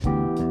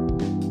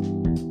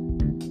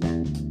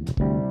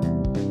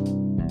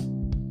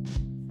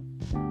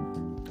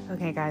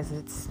Hey guys,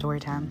 it's story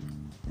time.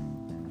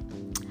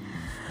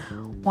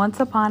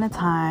 Once upon a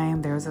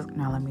time,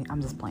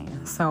 I'm just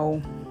playing.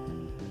 So,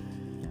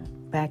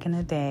 back in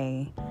the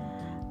day,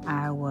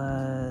 I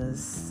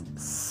was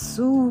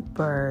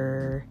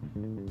super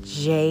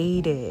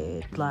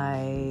jaded.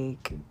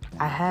 Like,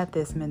 I had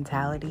this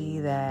mentality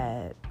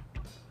that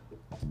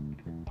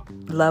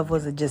love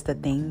was just a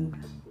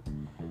thing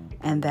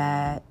and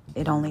that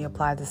it only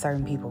applied to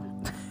certain people.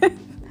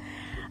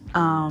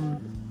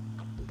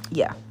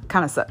 Yeah,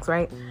 kind of sucks,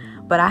 right?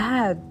 But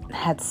I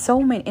had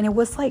so many, and it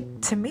was like,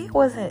 to me, it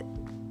wasn't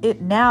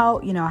it now,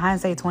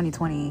 hindsight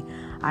 2020,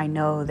 I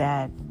know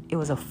that it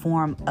was a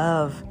form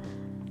of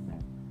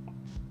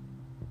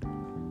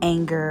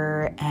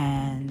anger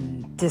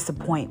and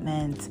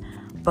disappointment.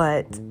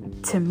 But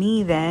to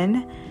me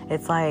then,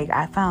 it's like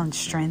I found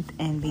strength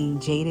in being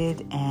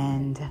jaded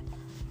and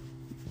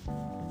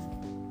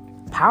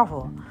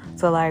powerful.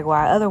 So like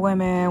while other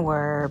women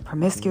were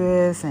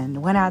promiscuous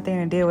and went out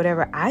there and did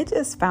whatever, I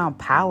just found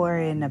power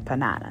in the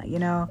panana,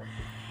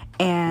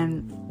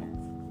 And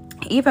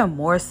even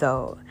more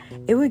so,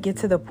 it would get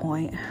to the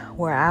point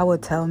where I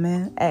would tell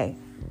men, hey,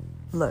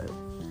 look,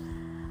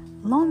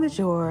 long as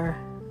your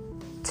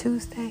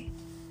Tuesday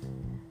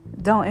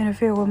don't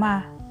interfere with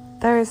my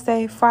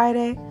Thursday,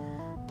 Friday,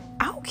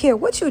 I don't care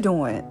what you're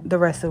doing the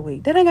rest of the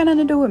week. That ain't got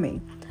nothing to do with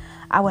me.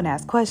 I wouldn't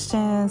ask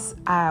questions.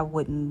 I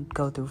wouldn't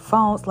go through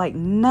phones. Like,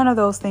 none of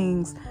those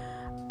things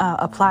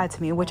apply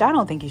to me, which I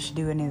don't think you should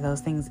do any of those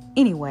things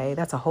anyway.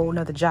 That's a whole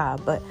nother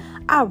job. But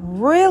I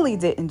really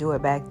didn't do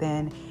it back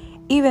then,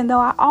 even though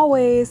I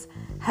always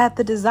had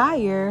the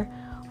desire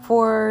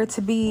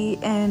to be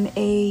in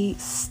a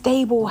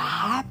stable,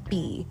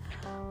 happy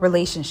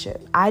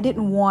relationship. I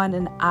didn't want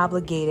an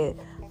obligated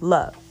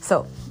love.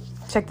 So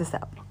check this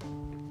out.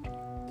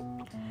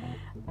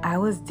 I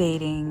was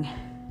dating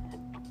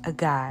a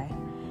guy,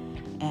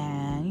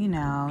 and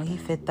he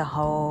fit the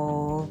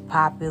whole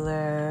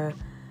popular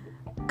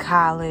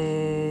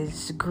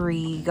college,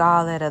 Greek,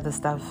 all that other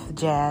stuff,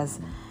 jazz.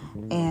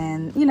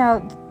 And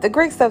the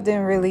Greek stuff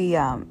didn't really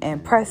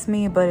impress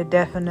me, but it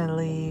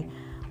definitely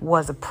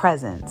was a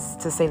presence,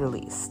 to say the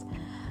least.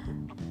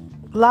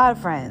 A lot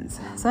of friends.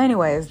 So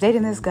anyways,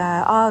 dating this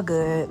guy, all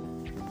good.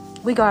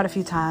 We go out a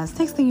few times.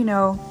 Next thing you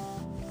know,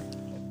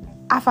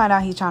 I find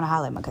out he's trying to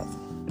holler at my cousin.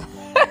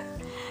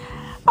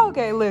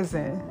 Okay,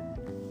 listen,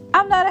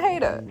 I'm not a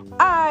hater.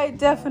 I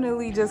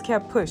definitely just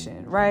kept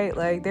pushing, right?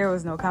 Like, there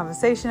was no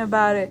conversation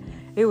about it.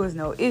 It was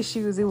no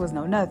issues. It was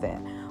no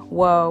nothing.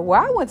 Well, where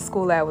I went to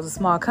school at was a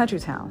small country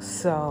town.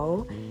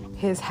 So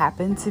his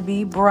happened to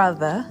be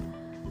brother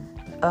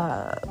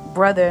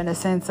in the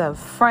sense of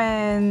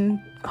friend,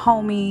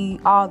 homie,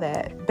 all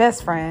that,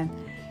 best friend,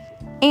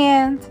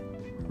 and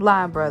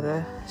line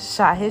brother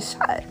shot his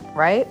shot,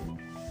 right?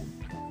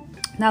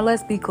 Now,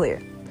 let's be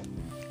clear.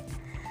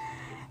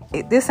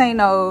 This ain't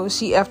no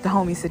she effed the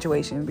homie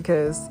situation,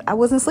 because I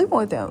wasn't sleeping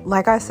with them.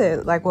 Like I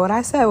said, like what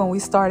I said when we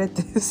started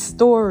this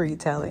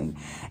storytelling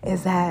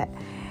is that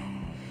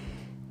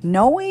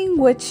knowing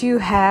what you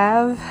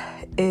have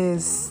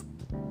is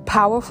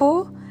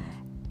powerful,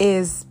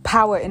 is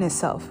power in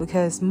itself,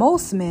 because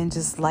most men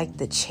just like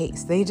the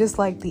chase. They just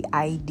like the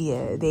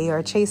idea. They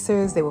are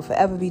chasers. They will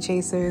forever be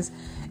chasers.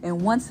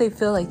 And once they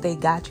feel like they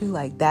got you,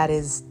 like that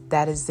is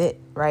it,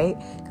 right?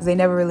 Because they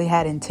never really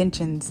had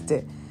intentions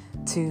to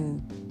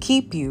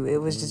keep you. It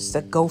was just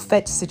a go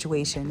fetch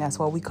situation. That's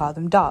why we call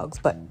them dogs,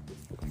 but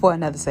for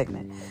another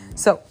segment.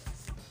 So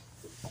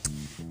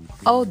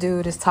old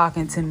dude is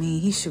talking to me.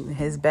 He's shooting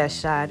his best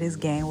shot, his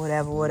game,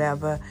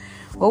 whatever.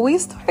 Well, we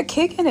start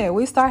kicking it.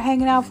 We start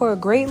hanging out for a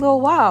great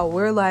little while.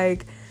 We're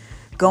like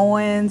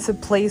going to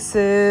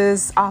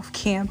places off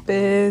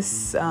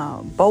campus,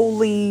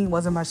 bowling.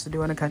 Wasn't much to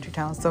do in a country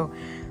town, so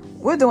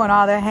we're doing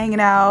all that,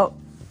 hanging out,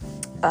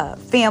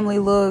 family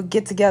little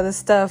get together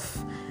stuff.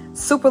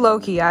 Super low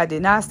key. I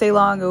did not stay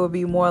long. It would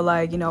be more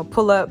like,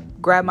 pull up,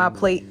 grab my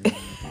plate,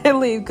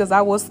 and leave, because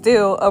I was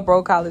still a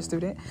broke college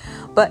student.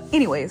 But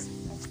anyways,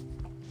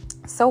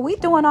 so we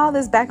doing all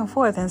this back and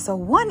forth. And so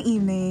one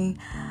evening,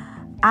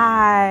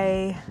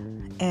 I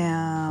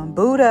am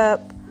booed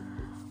up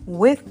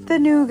with the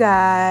new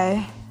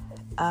guy.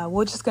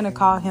 We're going to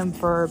call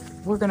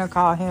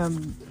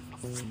him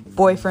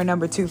boyfriend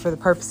number 2 for the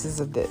purposes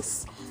of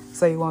this,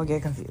 so you won't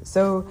get confused.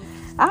 So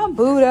I'm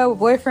booed up with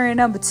boyfriend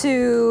number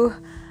 2,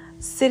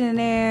 sitting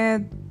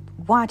there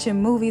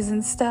watching movies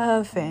and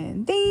stuff,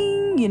 and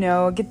ding,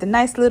 get the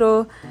nice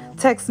little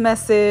text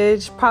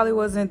message. Probably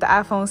wasn't the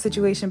iPhone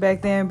situation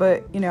back then,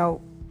 but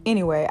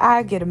anyway,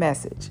 I get a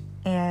message,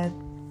 and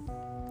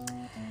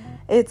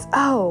it's,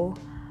 how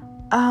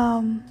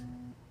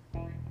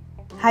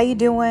you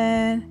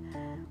doing?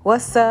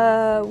 What's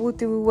up?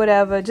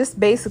 Whatever. Just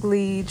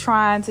basically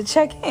trying to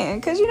check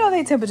in, because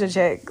they temperature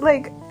check.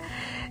 Like,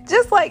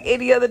 just like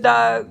any other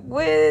dog,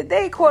 when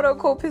they quote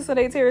unquote piss on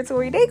their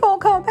territory, they gonna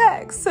come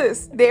back,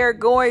 sis. They're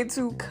going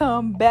to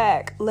come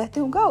back. Let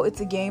them go. It's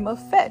a game of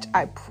fetch.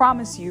 I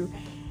promise you.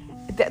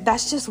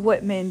 That's just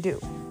what men do,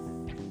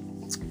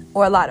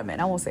 or a lot of men.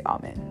 I won't say all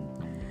men.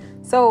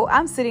 So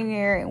I'm sitting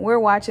here and we're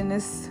watching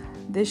this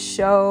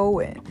show,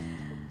 and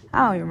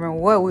I don't even remember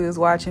what we was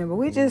watching, but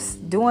we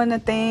just doing the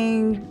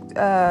thing,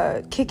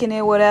 kicking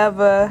it,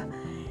 whatever.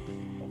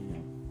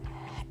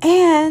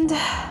 And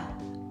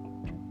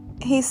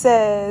he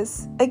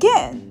says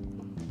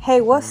again,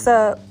 "Hey, what's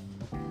up?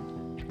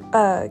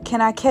 Can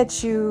I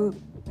catch you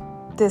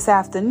this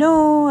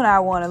afternoon?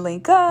 I want to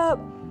link up,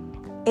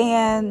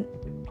 and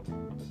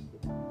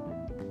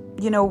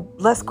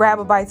let's grab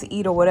a bite to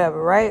eat or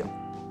whatever," right?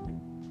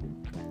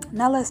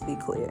 Now let's be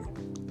clear.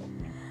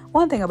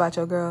 One thing about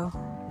your girl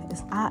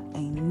is I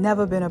ain't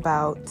never been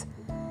about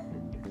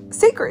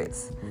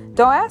secrets.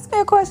 Don't ask me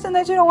a question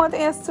that you don't want the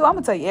answer to. I'm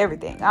gonna tell you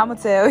everything. I'm gonna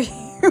tell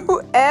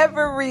you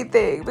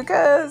everything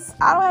because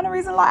I don't have no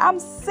reason to lie. I'm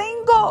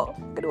single.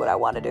 I can do what I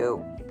want to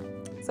do.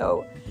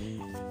 So,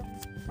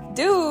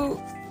 dude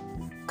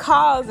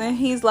calls and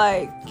he's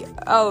like,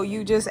 "Oh,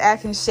 you just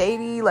acting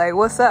shady? Like,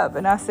 what's up?"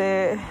 And I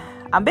said,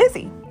 "I'm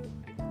busy."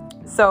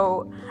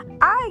 So,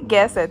 I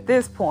guess at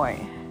this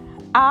point,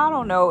 I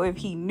don't know if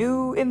he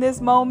knew in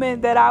this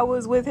moment that I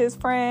was with his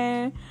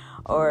friend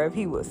or if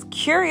he was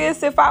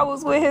curious if I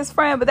was with his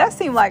friend, but that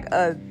seemed like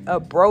a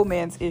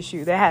bromance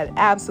issue that had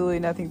absolutely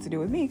nothing to do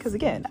with me because,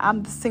 again,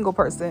 I'm the single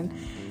person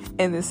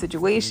in this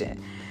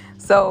situation.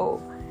 So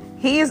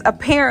he is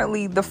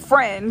apparently the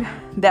friend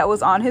that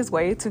was on his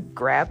way to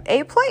grab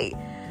a plate.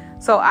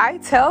 So I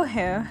tell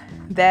him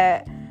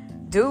that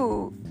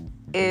dude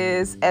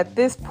is at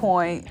this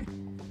point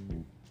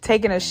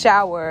taking a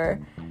shower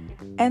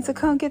and to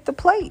come get the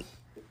plate.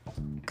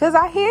 Because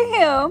I hear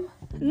him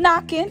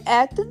knocking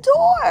at the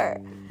door.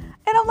 And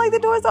I'm like, "The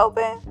door's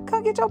open.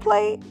 Come get your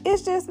plate.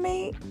 It's just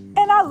me."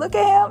 And I look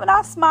at him and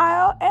I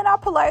smile and I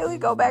politely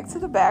go back to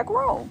the back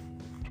room.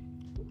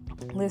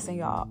 Listen,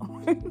 y'all.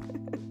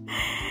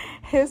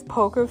 His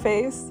poker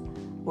face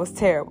was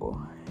terrible.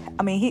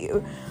 I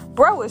mean,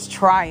 bro was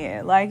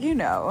trying. Like,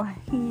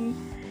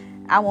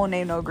 I won't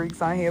name no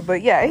Greeks on here,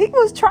 but yeah, he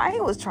was trying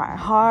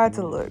hard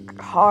to look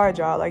hard,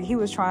 y'all. Like, he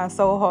was trying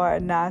so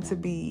hard not to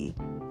be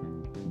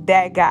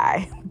that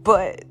guy.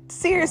 But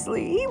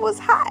seriously, he was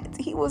hot.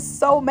 He was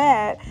so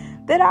mad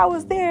that I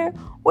was there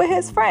with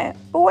his friend.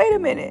 But wait a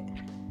minute.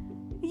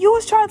 You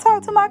was trying to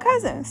talk to my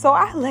cousin. So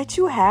I let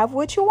you have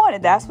what you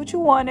wanted. That's what you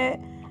wanted.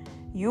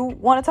 You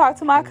want to talk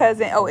to my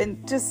cousin. Oh,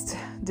 and just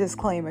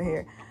disclaimer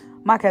here.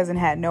 My cousin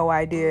had no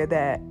idea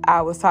that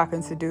I was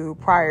talking to dude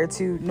prior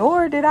to,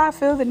 nor did I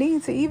feel the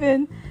need to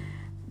even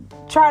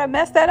try to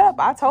mess that up.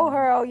 I told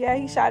her, "Oh yeah,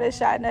 he shot his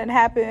shot, nothing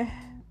happened.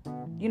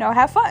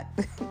 Have fun."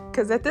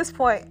 Because at this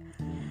point,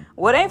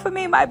 what ain't for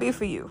me might be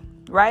for you,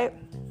 right?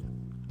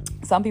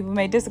 Some people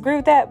may disagree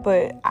with that,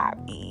 but I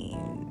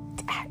mean,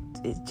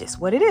 it's just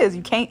what it is.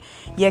 You can't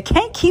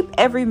keep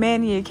every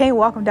man, you can't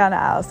walk him down the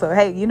aisle. So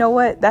hey, you know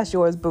what? That's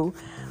yours, boo.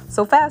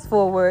 So fast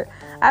forward,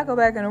 I go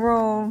back in the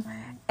room.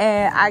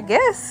 And I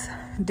guess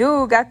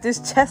dude got this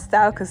chest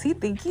out because he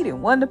think he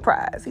didn't win the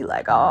prize. He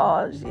like,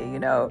 "Oh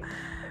shit,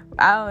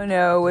 I don't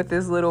know, with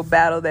this little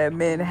battle that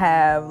men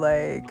have,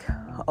 like,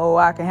 oh,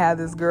 I can have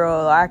this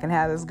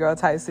girl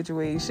type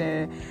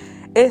situation,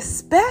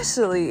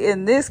 especially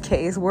in this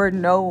case where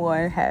no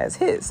one has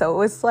hit."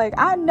 So it's like,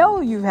 I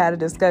know you've had a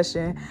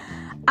discussion.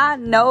 I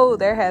know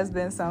there has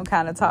been some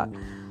kind of talk.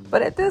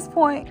 But at this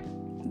point,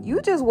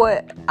 you just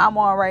what I'm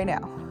on right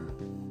now.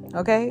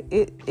 Okay,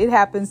 it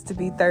happens to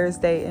be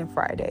Thursday and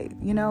Friday.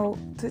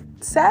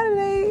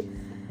 Saturday,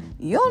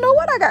 you don't know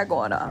what I got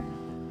going on.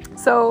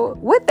 So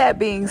with that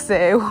being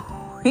said,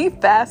 we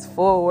fast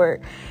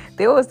forward.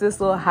 There was this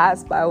little hot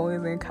spot when we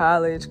was in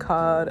college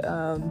called,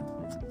 I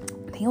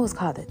think it was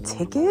called The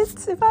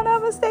Tickets, if I'm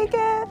not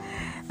mistaken.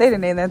 They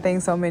didn't name that thing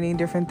so many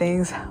different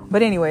things.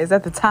 But anyways,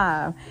 at the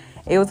time,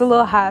 it was a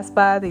little hot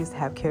spot. They used to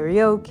have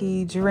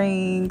karaoke,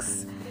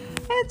 drinks,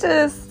 and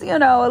just,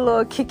 a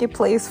little kick it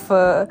place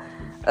for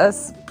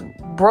us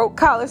broke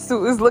college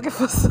students looking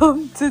for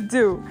something to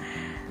do.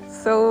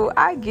 So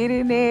I get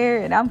in there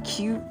and I'm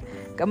cute.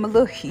 Got my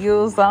little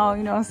heels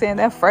on,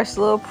 that fresh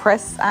little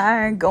press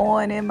iron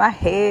going in my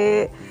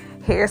head.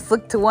 Hair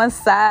slicked to one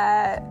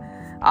side.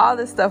 All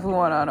this stuff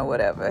going on or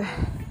whatever.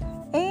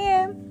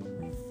 And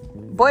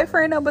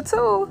boyfriend number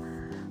 2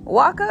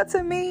 walk up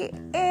to me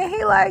and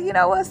he like,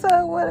 "What's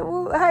up?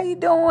 What how you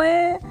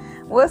doing?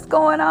 What's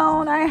going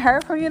on? I ain't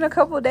heard from you in a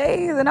couple of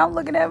days." And I'm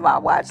looking at my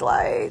watch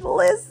like,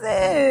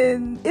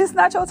 "Listen, it's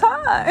not your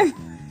time.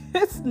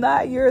 It's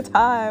not your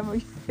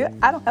time.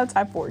 I don't have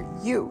time for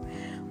you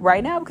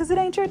right now because it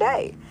ain't your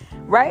day,"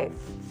 right?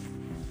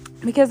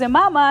 Because in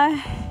my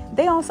mind,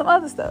 they on some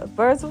other stuff.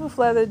 Birds of a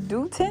feather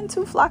do tend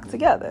to flock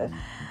together.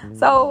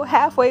 So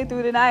halfway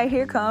through the night,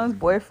 here comes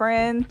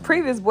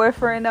previous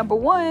boyfriend number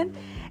 1.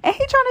 And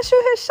he trying to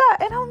shoot his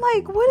shot. And I'm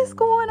like, what is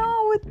going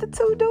on with the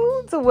 2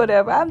 dudes or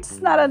whatever? I'm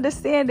just not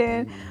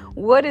understanding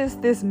what is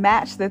this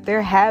match that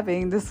they're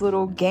having, this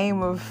little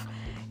game of,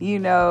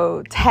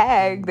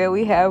 tag that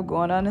we have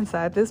going on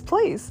inside this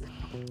place.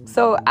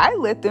 So I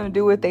let them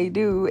do what they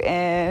do.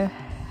 And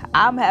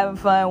I'm having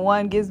fun.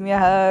 One gives me a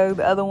hug.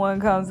 The other one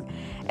comes.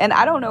 And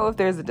I don't know if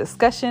there's a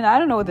discussion. I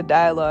don't know what the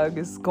dialogue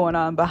is going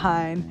on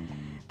behind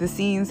the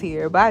scenes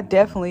here, but I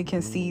definitely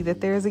can see that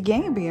there's a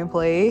game being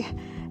played.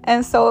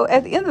 And so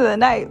at the end of the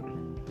night,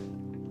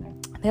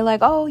 they're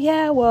like, oh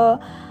yeah, well,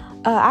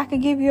 I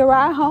can give you a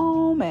ride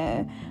home.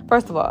 And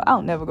first of all, I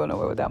don't never go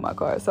nowhere without my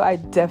car. So I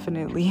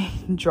definitely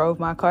drove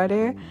my car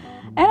there.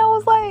 And I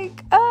was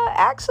like,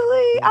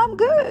 actually, I'm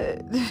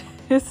good.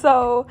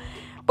 So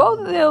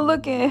both of them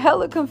looking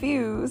hella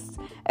confused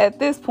at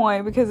this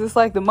point, because it's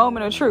like the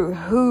moment of truth.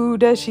 Who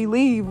does she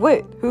leave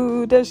with?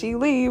 Who does she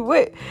leave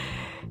with?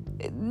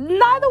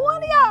 Neither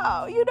one of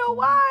y'all. You know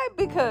why?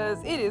 Because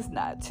it is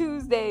not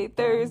Tuesday,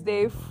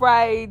 Thursday,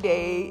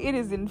 Friday. It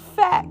is in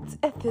fact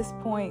at this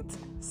point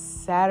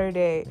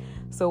Saturday.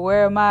 So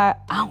where am I?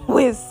 I'm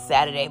with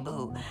Saturday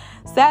Boo.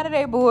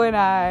 Saturday Boo and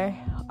I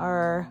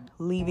are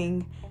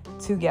leaving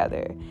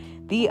together.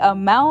 The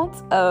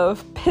amount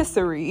of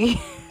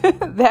pissery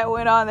that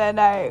went on that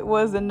night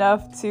was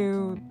enough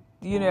to,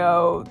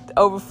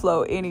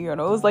 overflow any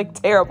urinal. It was like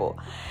terrible.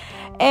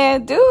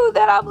 And dude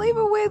that I'm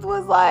leaving with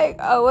was like,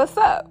 oh, what's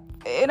up?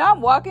 And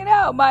I'm walking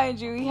out. Mind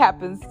you, he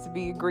happens to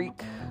be a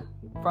Greek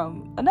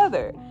from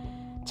another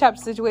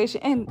chapter situation.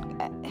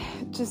 And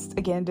just,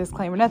 again,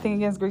 disclaimer, nothing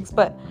against Greeks,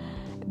 but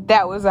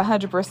that was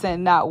 100%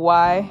 not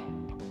why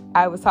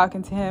I was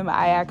talking to him.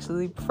 I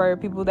actually prefer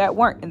people that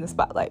weren't in the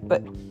spotlight,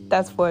 but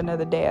that's for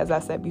another day, as I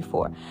said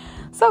before.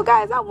 So,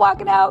 guys, I'm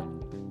walking out,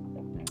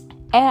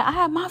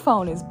 and my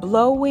phone is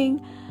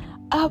blowing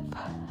up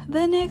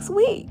the next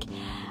week.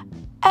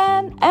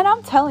 And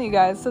I'm telling you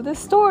guys, so this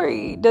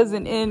story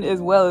doesn't end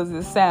as well as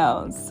it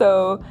sounds.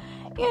 So,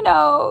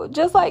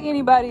 just like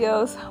anybody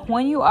else,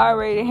 when you are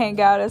ready to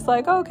hang out, it's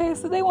like, okay,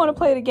 so they want to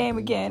play the game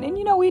again. And,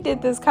 we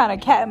did this kind of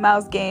cat and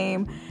mouse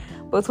game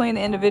between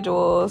the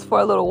individuals for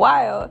a little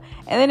while.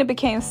 And then it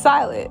became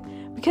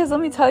silent. Because let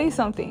me tell you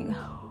something.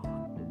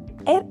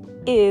 It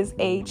is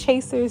a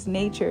chaser's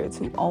nature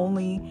to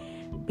only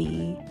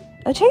be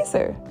a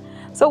chaser.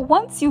 So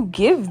once you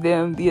give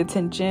them the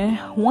attention,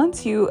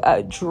 once you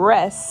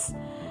address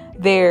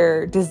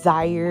their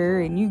desire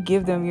and you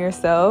give them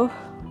yourself,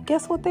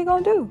 guess what they're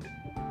going to do?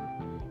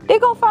 They're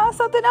going to find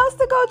something else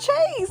to go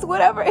chase,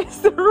 whatever is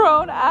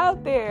thrown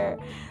out there.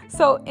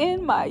 So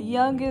in my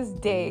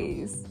youngest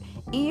days,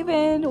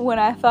 even when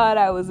I thought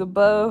I was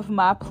above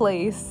my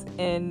place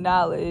in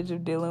knowledge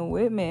of dealing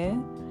with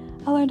men,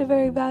 I learned a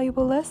very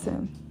valuable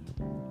lesson.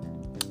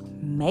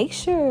 Make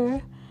sure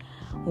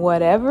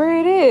whatever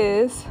it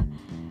is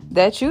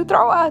that you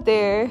throw out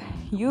there,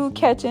 you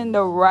catching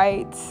the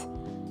right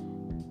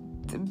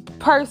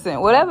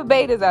person, whatever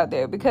bait is out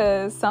there,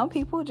 because some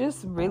people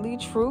just really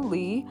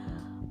truly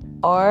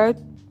are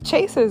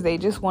chasers. They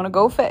just want to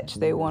go fetch.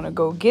 They want to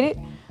go get it,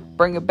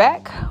 bring it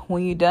back.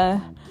 When you're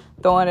done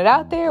throwing it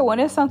out there, when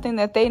it's something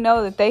that they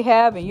know that they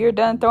have and you're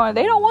done throwing,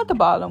 they don't want the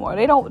ball no more.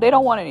 They don't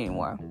want it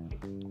anymore.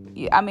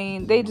 I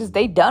mean, they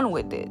done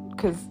with it.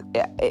 Because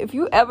if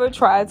you ever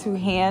try to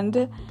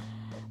hand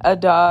a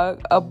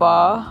dog a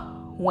ball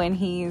when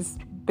he's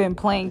been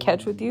playing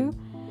catch with you,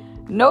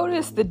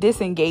 notice the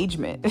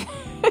disengagement.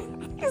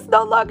 He's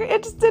no longer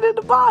interested in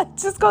the ball.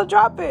 He's just gonna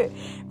drop it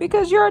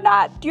because you're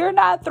not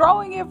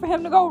throwing it for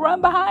him to go run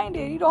behind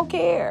it. You don't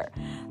care.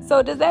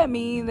 So does that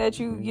mean that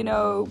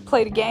you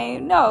play the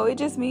game? No, it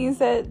just means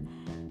that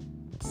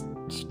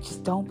you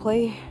just don't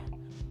play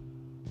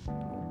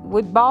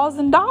with balls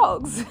and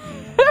dogs.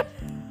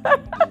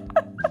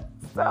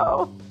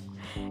 So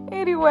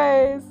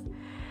anyways,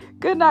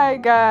 good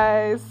night,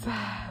 guys.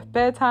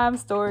 Bedtime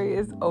story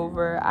is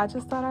over. I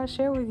just thought I'd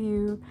share with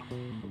you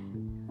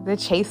the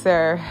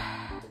chaser.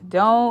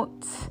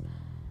 Don't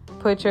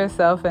put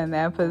yourself in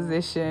that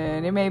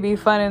position. It may be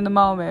fun in the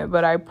moment,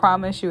 but I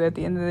promise you at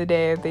the end of the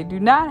day, if they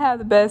do not have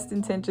the best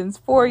intentions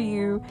for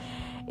you,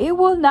 it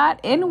will not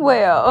end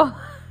well.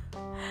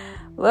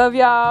 Love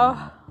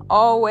y'all.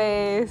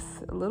 Always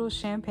a little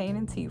champagne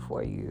and tea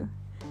for you.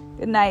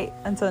 Good night.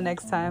 Until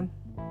next time.